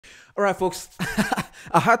All right, folks,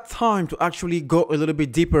 I had time to actually go a little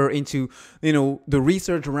bit deeper into, the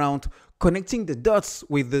research around connecting the dots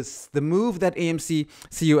with the move that AMC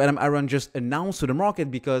CEO Aron just announced to the market,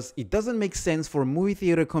 because it doesn't make sense for a movie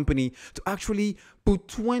theater company to actually put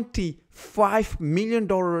 $25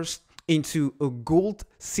 million into a gold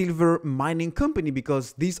silver mining company,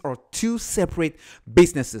 because these are two separate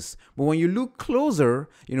businesses. But when you look closer,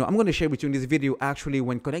 I'm going to share with you in this video, actually,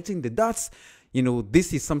 when connecting the dots,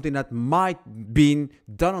 this is something that might be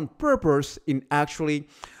done on purpose in actually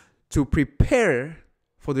to prepare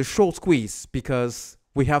for the short squeeze, because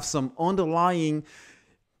we have some underlying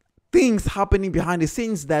things happening behind the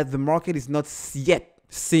scenes that the market is not yet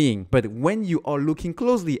seeing. But when you are looking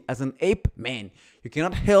closely as an ape, man, you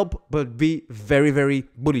cannot help but be very, very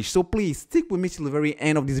bullish. So please stick with me till the very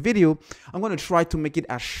end of this video. I'm going to try to make it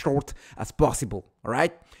as short as possible. All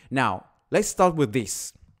right. Now, let's start with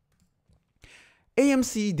this.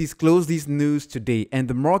 AMC disclosed this news today, and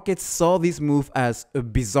the market saw this move as a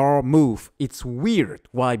bizarre move. It's weird.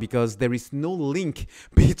 Why? Because there is no link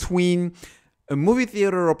between a movie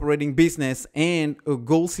theater operating business and a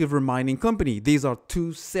gold silver mining company. These are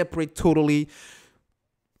two separate, totally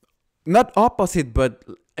not opposite, but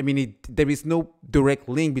there is no direct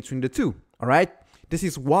link between the two. All right. This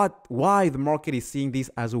is why the market is seeing this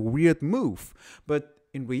as a weird move. But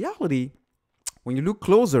in reality, when you look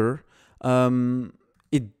closer,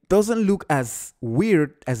 it doesn't look as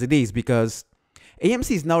weird as it is, because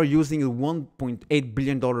AMC is now using a $1.8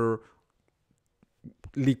 billion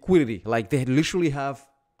liquidity. Like, they literally have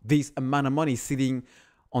this amount of money sitting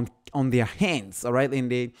on their hands. All right.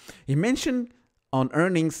 And he mentioned on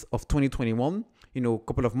earnings of 2021, a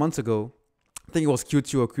couple of months ago, I think it was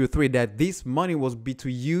Q2 or Q3, that this money was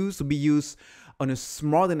to be used on a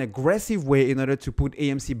smart and aggressive way in order to put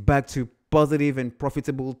AMC back to positive and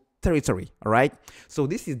profitable territory. All right. So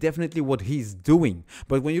this is definitely what he's doing.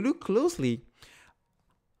 But when you look closely,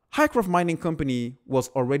 Hycroft Mining Company was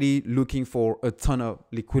already looking for a ton of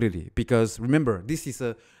liquidity, because remember, this is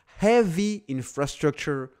a heavy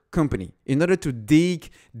infrastructure company. In order to dig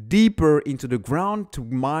deeper into the ground to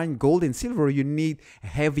mine gold and silver, you need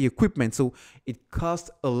heavy equipment. So it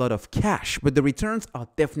costs a lot of cash, but the returns are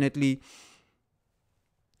definitely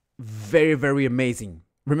very, very amazing.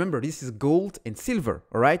 Remember, this is gold and silver.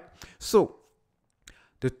 All right. So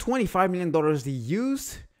the $25 million they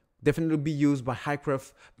used definitely be used by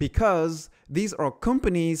Hycroft, because these are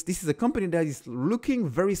companies. This is a company that is looking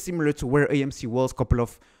very similar to where AMC was a couple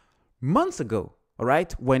of months ago. All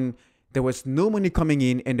right. When there was no money coming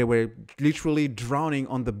in and they were literally drowning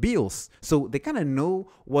on the bills. So they kind of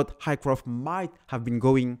know what Hycroft might have been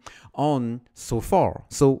going on so far.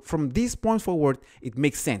 So from this point forward, it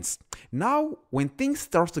makes sense. Now, when things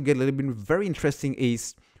start to get a little bit very interesting,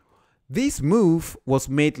 is this move was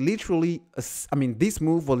made literally, this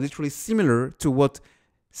move was literally similar to what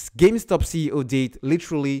GameStop CEO did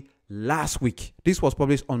literally last week. This was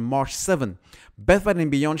published on March 7. Bed Bath &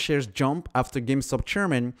 Beyond shares jump after GameStop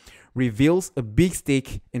chairman reveals a big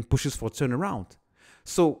stake and pushes for turnaround.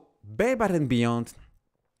 So Bed Bath & Beyond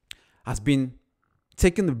has been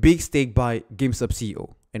taking a big stake by GameStop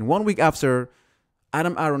CEO. And 1 week after,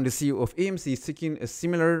 Aron, the CEO of AMC, is taking a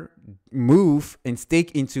similar move and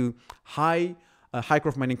stake into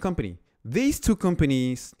Hycroft Mining Company. These two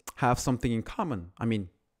companies have something in common.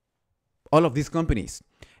 All of these companies,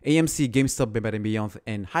 AMC, GameStop, Bed Bath & Beyond,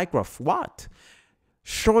 and Hycroft, what?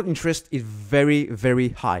 Short interest is very, very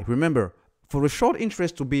high. Remember, for a short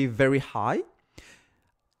interest to be very high,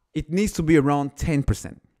 it needs to be around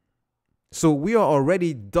 10%. So we are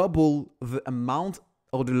already double the amount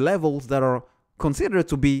or the levels that are considered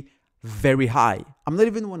to be very high. I'm not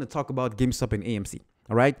even want to talk about GameStop and AMC.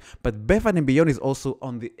 All right. But Bed Bath & Beyond is also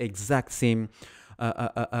on the exact same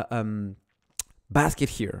basket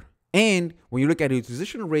here. And when you look at the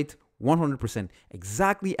utilization rate, 100%,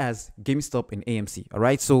 exactly as GameStop and AMC. All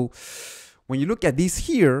right. So when you look at this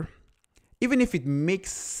here, even if it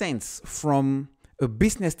makes sense from a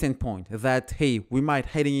business standpoint that, hey, we might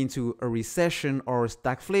heading into a recession or a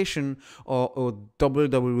stagflation or a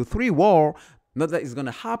WW3 war, not that it's going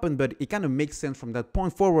to happen, but it kind of makes sense from that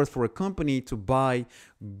point forward for a company to buy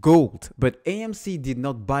gold. But AMC did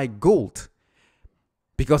not buy gold.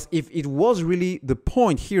 Because if it was really the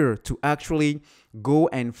point here to actually go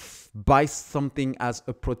and buy something as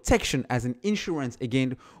a protection, as an insurance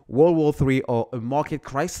against World War III or a market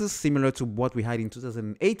crisis similar to what we had in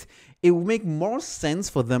 2008, it would make more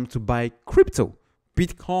sense for them to buy crypto.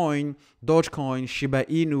 Bitcoin, Dogecoin, Shiba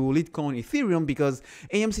Inu, Litecoin, Ethereum, because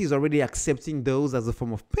AMC is already accepting those as a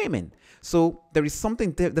form of payment. So there is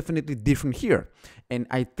something definitely different here. And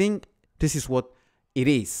I think this is what it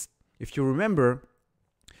is. if you remember,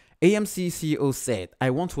 AMC CEO said, "I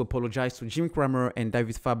want to apologize to Jim Cramer and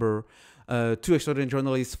David Faber, two extraordinary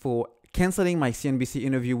journalists, for canceling my CNBC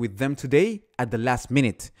interview with them today at the last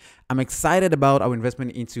minute. I'm excited about our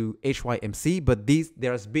investment into HYMC, but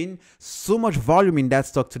there has been so much volume in that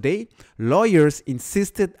stock today. Lawyers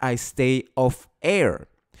insisted I stay off air."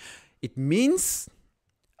 It means,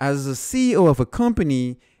 as a CEO of a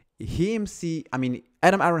company,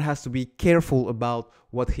 Adam Aron has to be careful about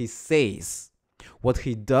what he says, what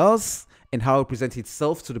he does, and how it presents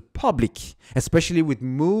itself to the public, especially with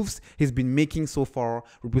moves he's been making so far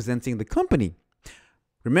representing the company.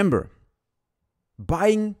 Remember,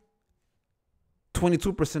 buying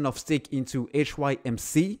 22% of stake into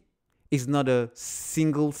HYMC is not a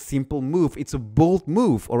single simple move. It's a bold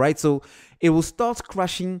move, all right? So it will start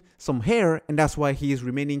crashing some hair, and that's why he is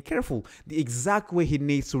remaining careful. The exact way he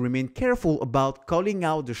needs to remain careful about calling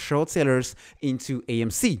out the short sellers into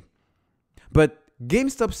AMC. But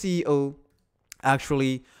GameStop CEO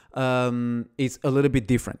actually is a little bit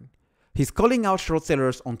different. He's calling out short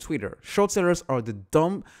sellers on Twitter. Short sellers are the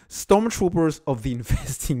dumb stormtroopers of the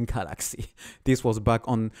investing galaxy. This was back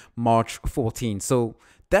on March 14. So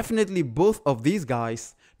definitely both of these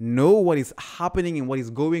guys know what is happening and what is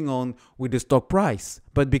going on with the stock price.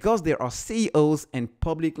 But because there are CEOs and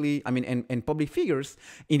public figures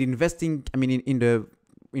in investing,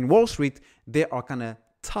 in Wall Street, they are kind of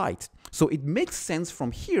tight. So it makes sense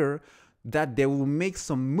from here that they will make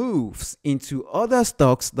some moves into other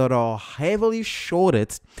stocks that are heavily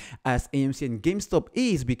shorted, as AMC and GameStop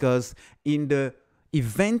is, because in the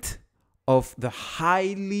event of the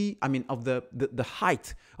height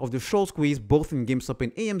of the short squeeze, both in GameStop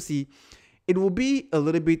and AMC, it will be a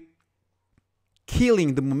little bit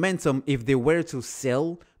killing the momentum if they were to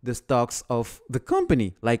sell the stocks of the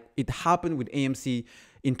company, like it happened with AMC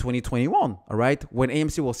in 2021, all right? When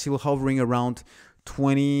AMC was still hovering around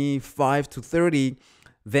 25 to 30,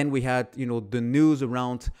 then we had, the news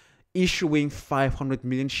around issuing 500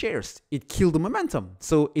 million shares. It killed the momentum.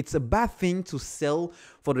 So it's a bad thing to sell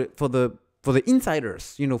for the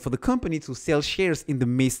insiders, for the company to sell shares in the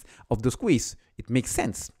midst of the squeeze. It makes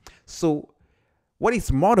sense. So what is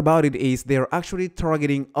smart about it is they're actually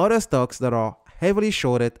targeting other stocks that are heavily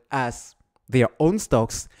shorted as their own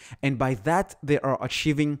stocks, and by that they are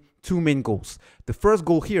achieving two main goals. The first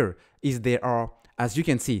goal here is they are, as you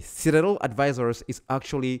can see, Citadel Advisors is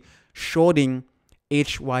actually shorting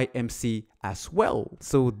HYMC as well.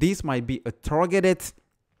 So this might be a targeted,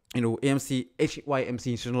 HYMC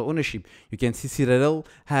institutional ownership. You can see Citadel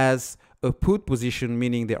has a put position,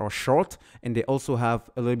 meaning they are short, and they also have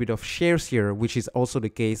a little bit of shares here, which is also the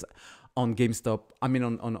case on GameStop, on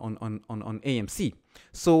AMC.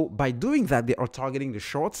 So by doing that, they are targeting the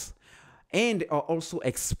shorts, and they are also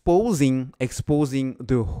exposing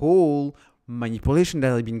the whole manipulation that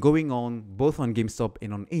has been going on both on GameStop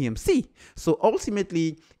and on AMC. So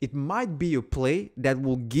ultimately, it might be a play that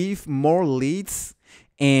will give more leads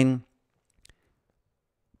and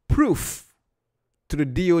proof to the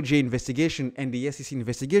DOJ investigation and the SEC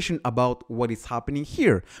investigation about what is happening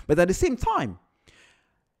here. But at the same time,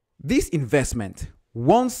 this investment,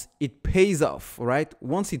 once it pays off, right?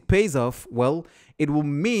 Once it pays off, well, it will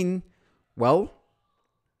mean,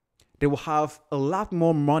 they will have a lot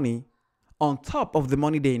more money on top of the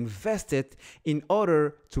money they invested in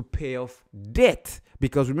order to pay off debt.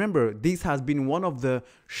 Because remember, this has been one of the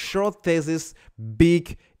short thesis,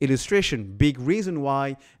 big illustration, big reason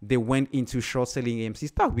why they went into short selling AMC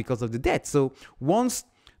stock, because of the debt. So once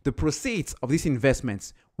the proceeds of these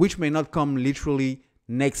investments, which may not come literally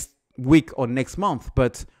next week or next month,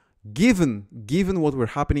 but given what we're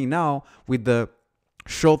happening now with the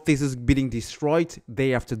short thesis being destroyed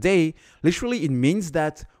day after day, literally it means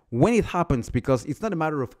that when it happens, because it's not a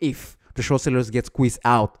matter of if the short sellers get squeezed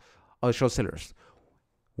out or the short sellers,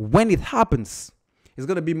 when it happens, it's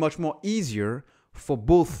going to be much more easier for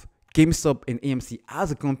both GameStop and AMC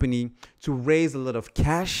as a company to raise a lot of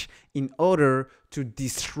cash in order to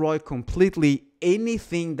destroy completely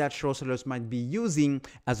anything that short sellers might be using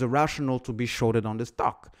as a rationale to be shorted on the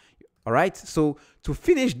stock. All right. So to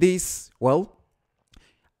finish this, well,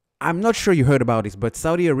 I'm not sure you heard about this, but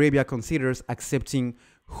Saudi Arabia considers accepting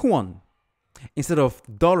yuan instead of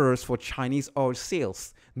dollars for Chinese oil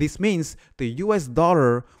sales. This means the US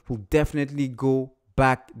dollar will definitely go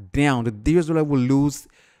back down. The US dollar will lose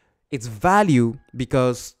its value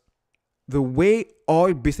because the way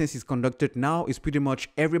oil business is conducted now is pretty much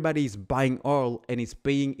everybody is buying oil and is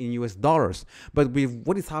paying in US dollars. But with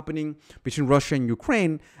what is happening between Russia and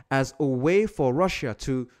Ukraine, as a way for Russia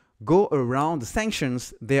to go around the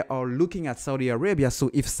sanctions, they are looking at Saudi Arabia.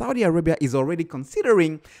 So if Saudi Arabia is already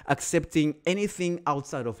considering accepting anything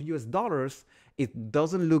outside of US dollars, it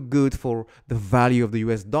doesn't look good for the value of the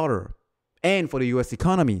US dollar and for the US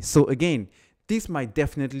economy. So again, this might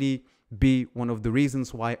definitely be one of the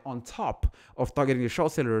reasons why, on top of targeting the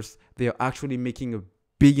short sellers, they are actually making a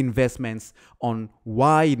big investments on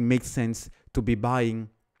why it makes sense to be buying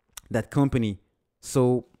that company.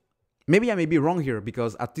 So maybe I may be wrong here,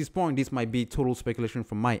 because at this point, this might be total speculation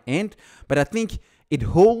from my end, but I think it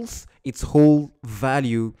holds its whole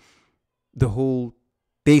value, the whole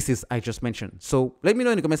basis I just mentioned. So let me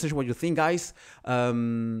know in the comment section what you think, guys,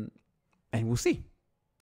 and we'll see.